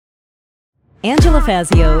Angela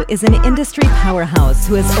Fazio is an industry powerhouse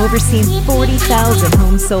who has overseen 40,000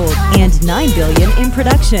 homes sold and $9 billion in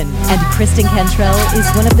production. And Kristen Cantrell is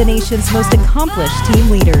one of the nation's most accomplished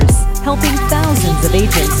team leaders, helping thousands of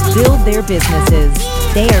agents build their businesses.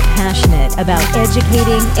 They are passionate about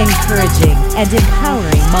educating, encouraging, and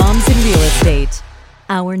empowering moms in real estate.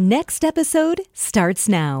 Our next episode starts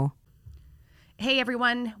now. Hey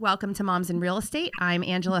everyone, welcome to Moms in Real Estate. I'm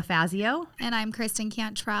Angela Fazio. And I'm Kristen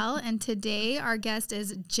Cantrell, and today our guest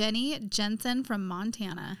is Jensen from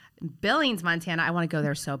Montana. Billings, Montana. I want to go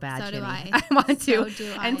there so bad, So Ginny. do I. I want to. So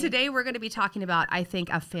do I. And today we're going to be talking about, I think,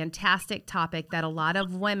 a fantastic topic that a lot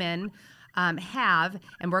of women have,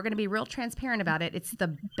 and we're going to be real transparent about it. It's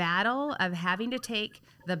the battle of having to take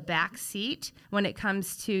the back seat when it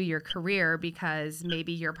comes to your career because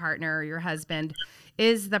maybe your partner or your husband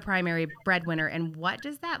is the primary breadwinner. And what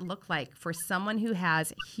does that look like for someone who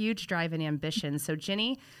has huge drive and ambition? So,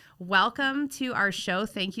 Ginny, welcome to our show.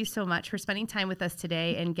 Thank you so much for spending time with us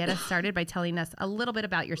today, and get us started by telling us a little bit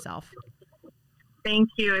about yourself. Thank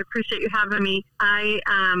you. I appreciate you having me. I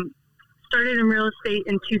started in real estate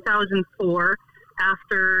in 2004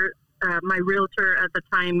 after my realtor at the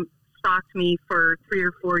time stalked me for 3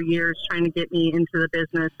 or 4 years trying to get me into the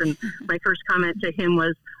business. And my first comment to him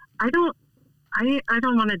was, I don't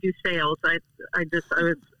want to do sales. I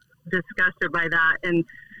was disgusted by that, and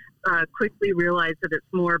quickly realized that it's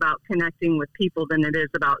more about connecting with people than it is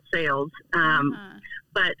about sales.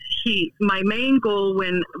 But my main goal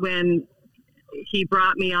when he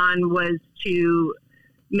brought me on was to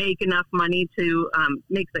make enough money to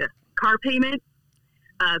make the car payment.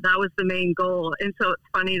 That was the main goal. And so it's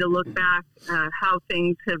funny to look back how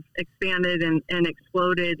things have expanded and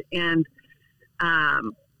exploded. And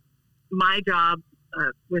my job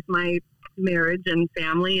with my marriage and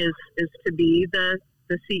family is to be the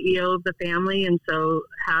CEO of the family. And so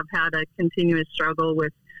have had a continuous struggle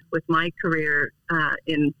with my career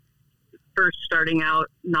in first starting out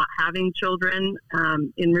not having children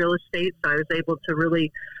in real estate. So I was able to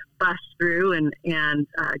really bust through and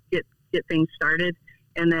get things started.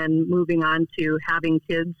 And then moving on to having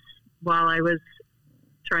kids while I was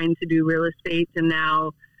trying to do real estate. And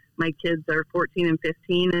now my kids are 14 and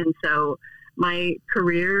 15. And so my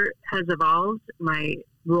career has evolved. My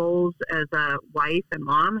roles as a wife and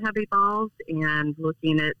mom have evolved, and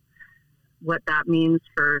looking at what that means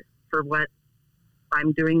for what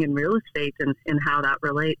I'm doing in real estate and how that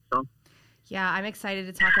relates. So. Yeah, I'm excited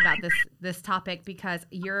to talk about this topic because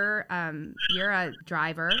you're a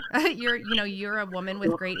driver. you're a woman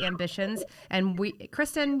with great ambitions, and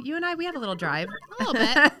Kristen, you and I, we have a little drive. A little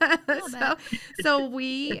bit. So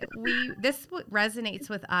this resonates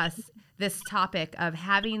with us. This topic of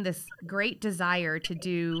having this great desire to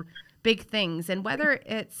do big things, and whether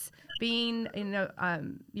it's being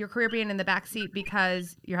your career being in the backseat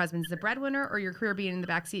because your husband's the breadwinner, or your career being in the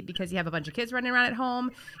backseat because you have a bunch of kids running around at home,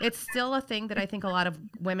 it's still a thing that I think a lot of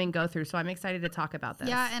women go through. So I'm excited to talk about this.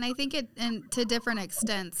 Yeah, and I think to different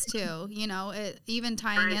extents too. Even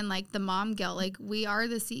tying in like the mom guilt. Like, we are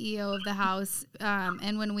the CEO of the house,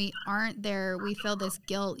 and when we aren't there, we feel this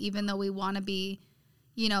guilt, even though we want to be,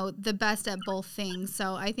 the best at both things.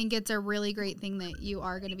 So I think it's a really great thing that you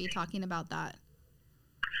are going to be talking about that.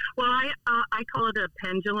 Well, I call it a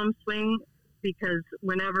pendulum swing, because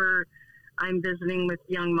whenever I'm visiting with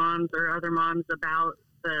young moms or other moms about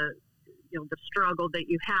the struggle that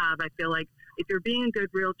you have, I feel like if you're being a good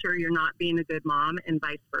realtor, you're not being a good mom, and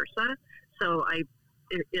vice versa. So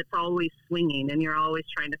it's always swinging, and you're always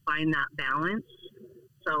trying to find that balance.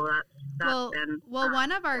 So that's been... Well,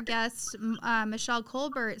 one of our guests, Michelle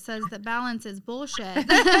Colbert, says that balance is bullshit.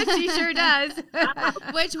 She sure does.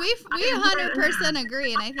 Which we 100%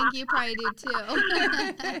 agree, and I think you probably do too.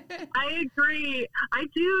 I agree. I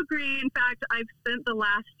do agree. In fact, I've spent the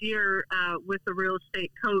last year with a real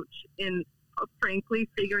estate coach in, frankly,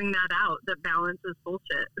 figuring that out, that balance is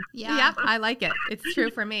bullshit. Yeah. Yep, I like it. It's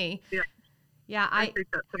true for me. Yeah, I think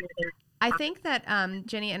that's amazing. I think that,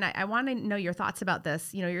 Ginny, and I want to know your thoughts about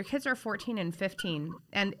this. Your kids are 14 and 15,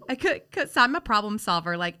 and because I'm a problem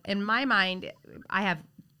solver. Like, in my mind, I have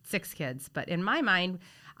 6 kids, but in my mind,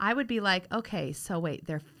 I would be like, okay, so wait,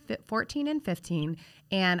 they're 14 and 15,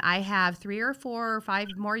 and I have 3 or 4 or 5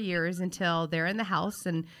 more years until they're in the house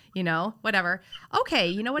and, whatever. Okay,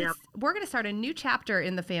 you know what? Yep. We're going to start a new chapter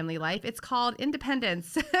in the family life. It's called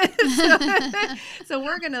independence. So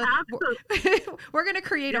we're going to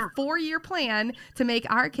create a 4-year plan to make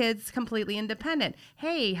our kids completely independent.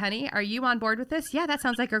 Hey, honey, are you on board with this? Yeah, that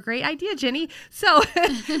sounds like a great idea, Ginny. So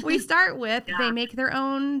we start with they make their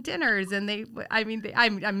own dinners, and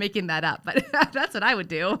I'm making that up, but that's what I would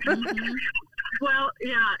do. Mm-hmm. Well,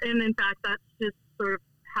 yeah, and in fact, that's just sort of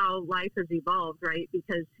how life has evolved, right?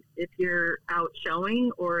 Because if you're out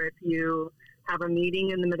showing, or if you have a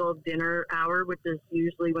meeting in the middle of dinner hour, which is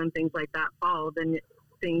usually when things like that fall, then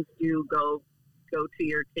things do go to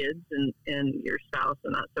your kids and your spouse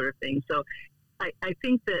and that sort of thing. So I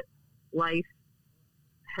think that life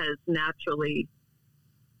has naturally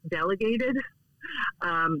delegated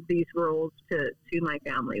these roles to my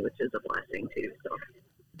family, which is a blessing too. So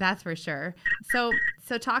That's for sure. So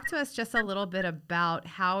talk to us just a little bit about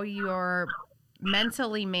how you're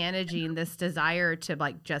mentally managing this desire to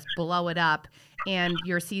like just blow it up and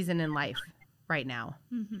your season in life right now.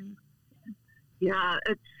 Mm-hmm. yeah,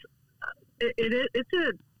 it's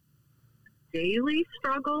a daily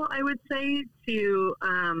struggle, I would say, to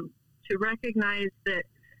recognize that,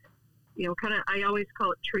 kind of, I always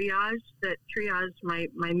call it triage. That triage,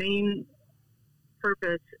 my main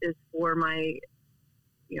purpose is for my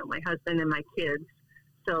husband and my kids.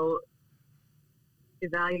 So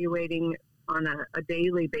evaluating on a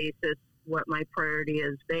daily basis what my priority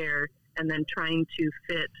is there, and then trying to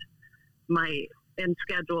fit and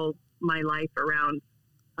schedule my life around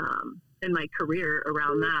and my career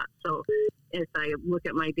around that. So if I look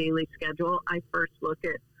at my daily schedule, I first look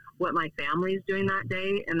at what my family is doing that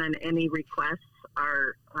day, and then any requests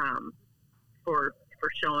are for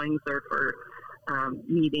showings or for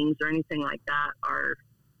meetings or anything like that are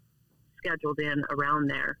scheduled in around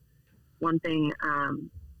there. One thing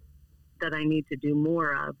that I need to do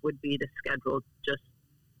more of would be to schedule just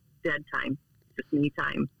dead time, just me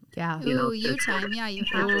time. Yeah. You time. Yeah, you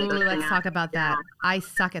have to. Let's talk about that. I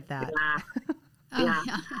suck at that. Yeah.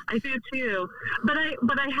 Yeah, I do too. But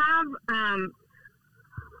I have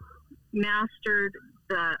mastered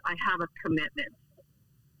I have a commitment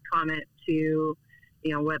to,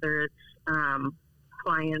 whether it's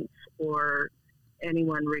clients or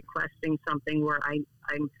anyone requesting something where I'm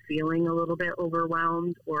feeling a little bit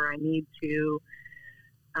overwhelmed, or I need to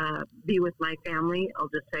be with my family. I'll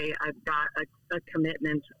just say I've got a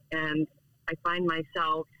commitment, and I find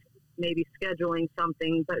myself maybe scheduling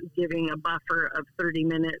something, but giving a buffer of 30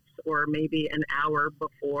 minutes or maybe an hour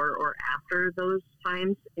before or after those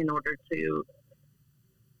times in order to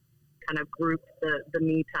kind of group the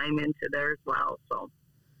me time into there as well. So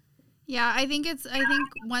yeah, I think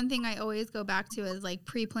one thing I always go back to is like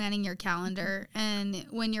pre-planning your calendar. And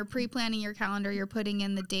when you're pre-planning your calendar, you're putting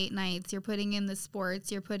in the date nights, you're putting in the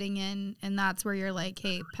sports, you're putting in, and that's where you're like,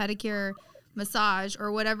 hey, pedicure, massage,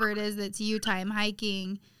 or whatever it is that's you time,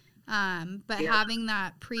 hiking. But having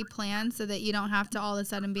that pre-planned so that you don't have to all of a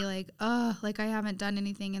sudden be like, oh, like I haven't done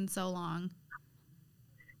anything in so long.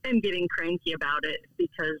 And getting cranky about it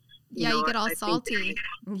because you get all salty.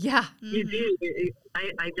 Yeah. You do.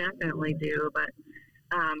 I definitely do. But,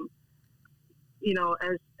 as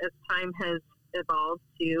time has evolved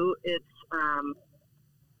too, it's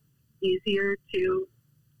easier to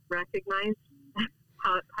recognize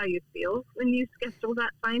how you feel when you schedule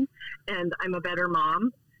that time. And I'm a better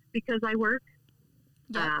mom because I work,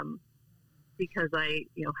 because I,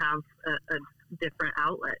 have a different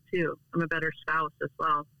outlet too. I'm a better spouse as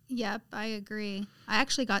well. Yep, I agree. I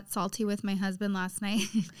actually got salty with my husband last night.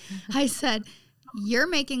 I said, you're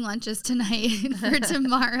making lunches tonight for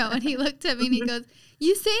tomorrow. And he looked at me and he goes,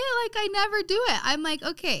 you say it like I never do it. I'm like,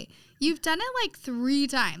 okay, you've done it like 3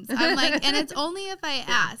 times. I'm like, and it's only if I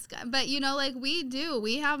ask. But, like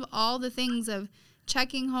we have all the things of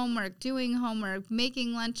checking homework, doing homework,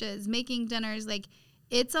 making lunches, making dinners. Like,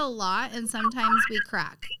 it's a lot, and sometimes we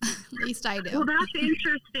crack. At least I do. Well, that's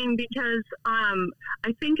interesting because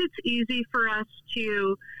I think it's easy for us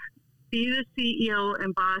to be the CEO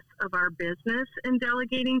and boss of our business and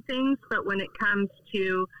delegating things, but when it comes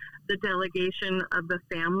to the delegation of the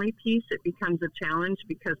family piece, it becomes a challenge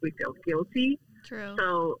because we feel guilty. True.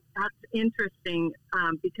 So that's interesting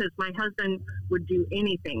because my husband would do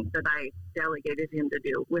anything that I delegated him to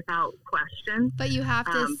do without question. But you have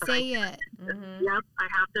to say it. Mm-hmm. Yep, I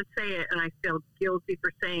have to say it, and I feel guilty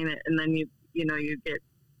for saying it, and then you get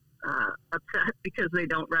upset because they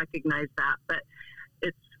don't recognize that. But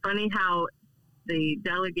it's funny how the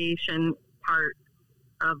delegation part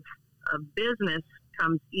of business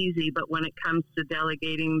comes easy, but when it comes to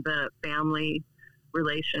delegating the family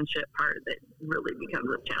relationship part, that really becomes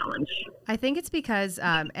a challenge. I think it's because,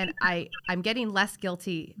 and I'm getting less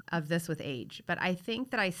guilty of this with age, but I think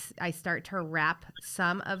that I start to wrap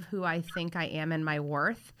some of who I think I am and my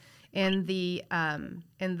worth in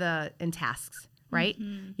tasks, right?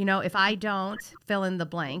 Mm-hmm. If I don't fill in the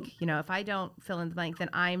blank, then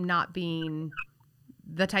I'm not being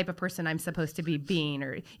the type of person I'm supposed to be being,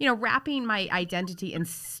 or, wrapping my identity in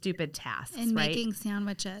stupid tasks. And right? making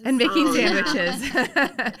sandwiches. And making Yeah.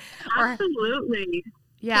 sandwiches. Absolutely.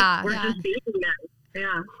 Yeah. We're Yeah. just being it.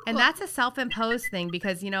 Yeah. And that's a self-imposed thing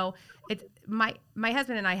because, it's my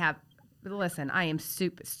husband and I have, listen, I am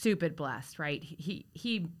stupid blessed, right?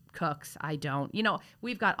 He cooks. I don't.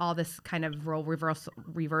 We've got all this kind of role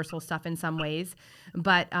reversal stuff in some ways,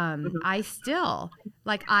 but I still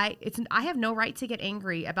I have no right to get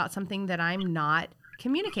angry about something that I'm not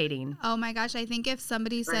communicating. Oh my gosh, I think if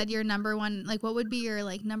somebody said your number one, what would be your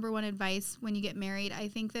number one advice when you get married? I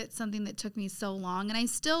think that something that took me so long, and I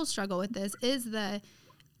still struggle with this, is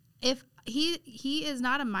if he is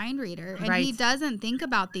not a mind reader, and Right. he doesn't think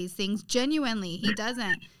about these things. Genuinely, he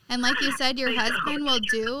doesn't. And like you said, your husband will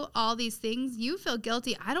do all these things. You feel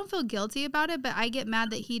guilty. I don't feel guilty about it, but I get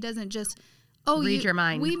mad that he doesn't just, Read your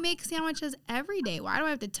mind. We make sandwiches every day. Why do I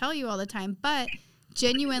have to tell you all the time? But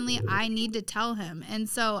genuinely, I need to tell him. And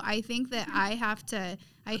so I think that I have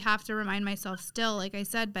to remind myself still, like I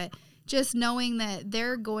said, but just knowing that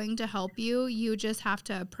they're going to help you, you just have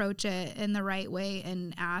to approach it in the right way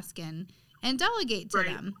and ask and delegate to Right.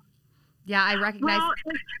 them. Yeah, I recognize. Well,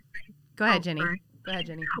 Go ahead, Jenny. sorry. Go ahead,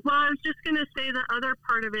 Jenny. Well, I was just going to say the other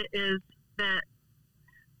part of it is that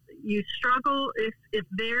you struggle if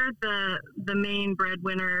they're the main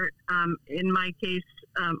breadwinner. In my case,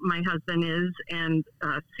 my husband is, and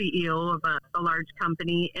CEO of a large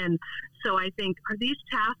company, and so I think, are these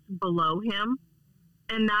tasks below him?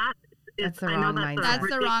 And that is, That's the I know wrong that's mindset. That's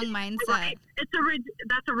the ridiculous- wrong mindset. Right.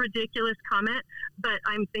 That's a ridiculous comment, but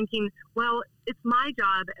I'm thinking, well, it's my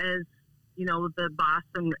job as the boss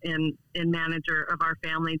and manager of our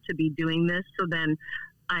family to be doing this. So then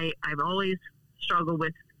I've always struggled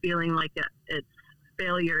with feeling like it's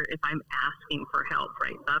failure if I'm asking for help,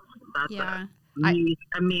 right? That's Yeah.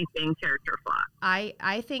 a me thing, character flaw.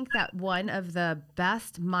 I think that one of the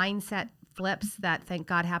best mindset flips that, thank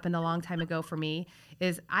God, happened a long time ago for me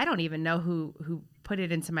is, I don't even know who put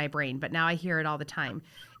it into my brain, but now I hear it all the time,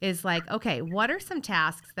 is okay, what are some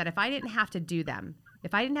tasks that if I didn't have to do them,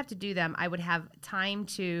 I would have time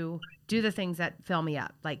to do the things that fill me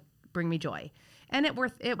up, bring me joy. And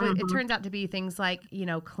it turns out to be things like,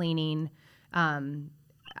 cleaning.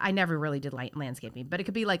 I never really did landscaping, but it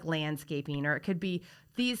could be landscaping, or it could be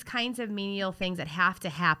these kinds of menial things that have to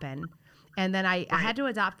happen. And then I had to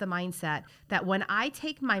adopt the mindset that when I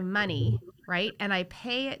take my money, right, and I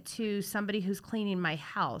pay it to somebody who's cleaning my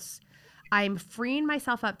house, I'm freeing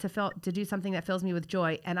myself up to do something that fills me with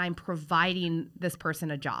joy, and I'm providing this person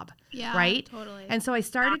a job. Yeah, right? totally. And so I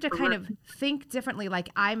started to kind of think differently.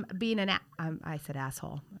 I'm being I said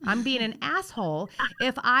asshole. I'm being an asshole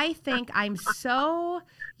if I think I'm so,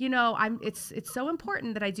 it's so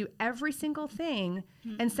important that I do every single thing,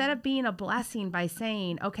 instead of being a blessing by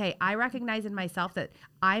saying, okay, I recognize in myself that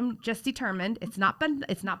I'm just determined. It's not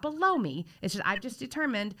below me. It's just, I've just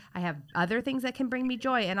determined I have other things that can bring me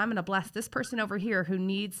joy, and I'm going to bless this person over here who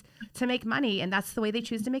needs to make money, and that's the way they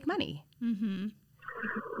choose to make money. Mm-hmm.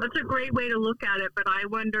 That's a great way to look at it, but I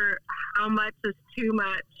wonder how much is too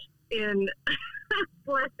much in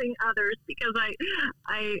blessing others, because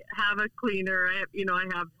I have a cleaner. I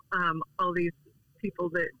have all these people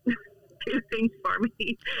that do things for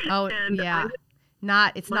me. Oh, and yeah.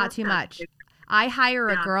 It's not too much. I hire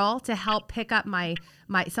a girl to help pick up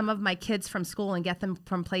some of my kids from school and get them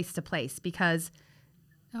from place to place, because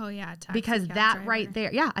taxi cab that driver. right there,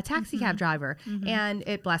 a taxi cab driver, and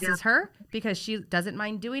it blesses her because she doesn't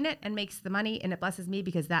mind doing it and makes the money, and it blesses me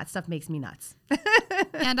because that stuff makes me nuts.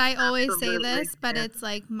 And I always say Absolutely. this, but it's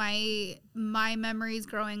my memories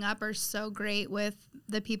growing up are so great with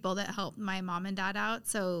the people that helped my mom and dad out.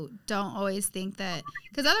 So don't always think that,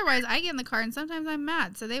 because otherwise I get in the car and sometimes I'm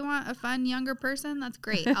mad. So they want a fun younger person. That's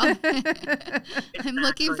great. I'm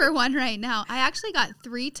looking for one right now. I actually got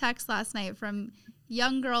 3 texts last night from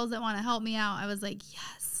young girls that want to help me out. I was like,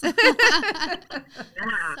 yes. Yeah.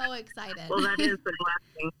 So excited. Well, that is a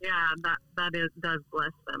blessing. Yeah, that does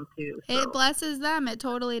bless them too. So. It blesses them. It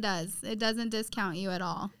totally does. It doesn't discount you at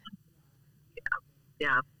all.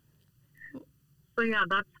 Yeah. So yeah,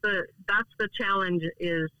 that's the challenge,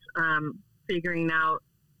 is figuring out,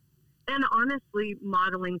 and honestly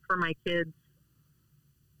modeling for my kids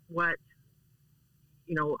what,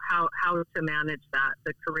 how to manage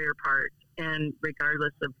the career part, and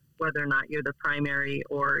regardless of whether or not you're the primary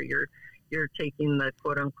or you're taking the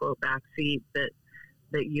quote unquote back seat, that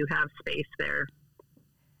you have space there.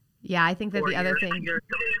 Yeah, I think that the other thing your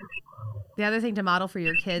The other thing to model for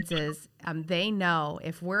your kids is they know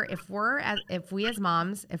if we as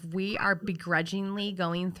moms, if we are begrudgingly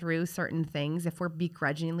going through certain things, if we're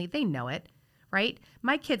begrudgingly, they know it, right?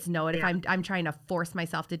 My kids know it if I'm trying to force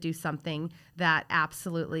myself to do something that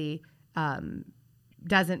absolutely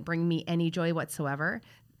doesn't bring me any joy whatsoever.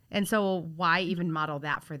 And so why even model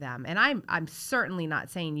that for them? And I'm certainly not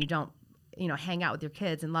saying you don't, hang out with your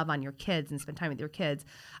kids and love on your kids and spend time with your kids.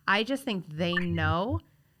 I just think they know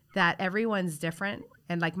that everyone's different.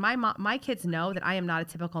 And like my kids know that I am not a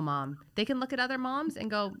typical mom. They can look at other moms and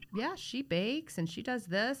go, yeah, she bakes and she does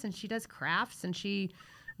this and she does crafts and she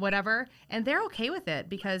whatever. And they're okay with it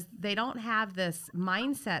because they don't have this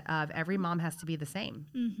mindset of every mom has to be the same.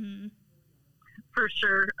 Mm-hmm. For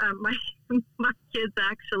sure. My kids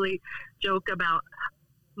actually joke about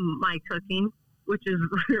my cooking, which is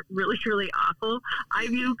really, really awful. I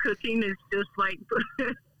view cooking as just like,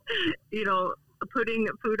 putting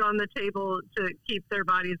food on the table to keep their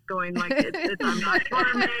bodies going. Like I'm not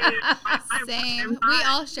gourmet. Same. We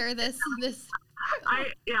all share this. I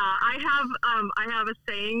have a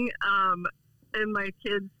saying, and my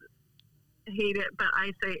kids hate it, but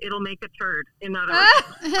I say it'll make a turd. In other words,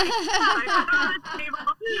 I put it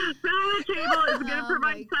on the table. It's good for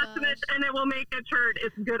my sustenance, and it will make a turd.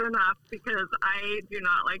 It's good enough because I do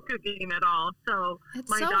not like cooking at all. So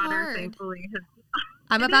my daughter, thankfully, has.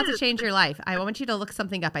 I'm about to change your life. I want you to look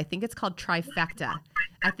something up. I think it's called trifecta.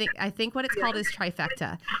 I think what it's called is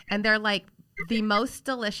trifecta, and they're like the most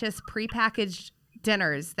delicious prepackaged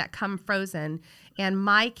dinners that come frozen, and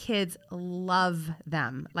my kids love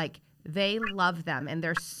them. Like they love them, and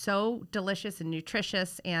they're so delicious and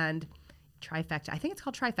nutritious. And trifecta. I think it's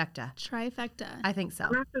called trifecta. Trifecta. I think so.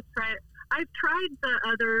 I'll have to try it. I've tried the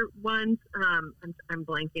other ones. I'm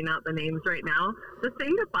blanking out the names right now. The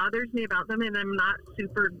thing that bothers me about them, and I'm not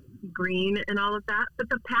super green and all of that, but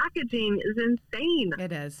the packaging is insane.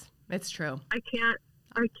 It is. It's true. I can't.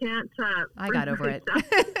 I got over it. I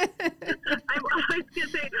was gonna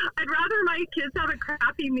say I'd rather my kids have a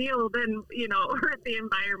crappy meal than hurt the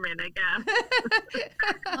environment. I guess.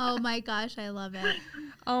 Oh my gosh, I love it.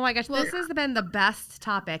 Oh my gosh, this has been the best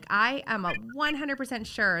topic. I am 100%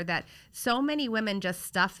 sure that so many women just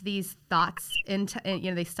stuff these thoughts into,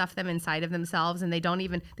 they stuff them inside of themselves, and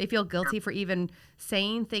they feel guilty for even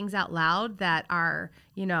saying things out loud that are,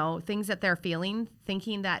 things that they're feeling,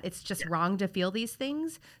 thinking that it's just wrong to feel these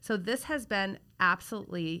things. So this has been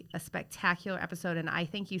absolutely a spectacular episode, and I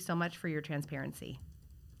thank you so much for your transparency.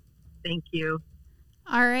 Thank you.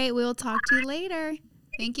 All right, we'll talk to you later.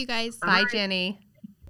 Thank you, guys. Bye, Jenny.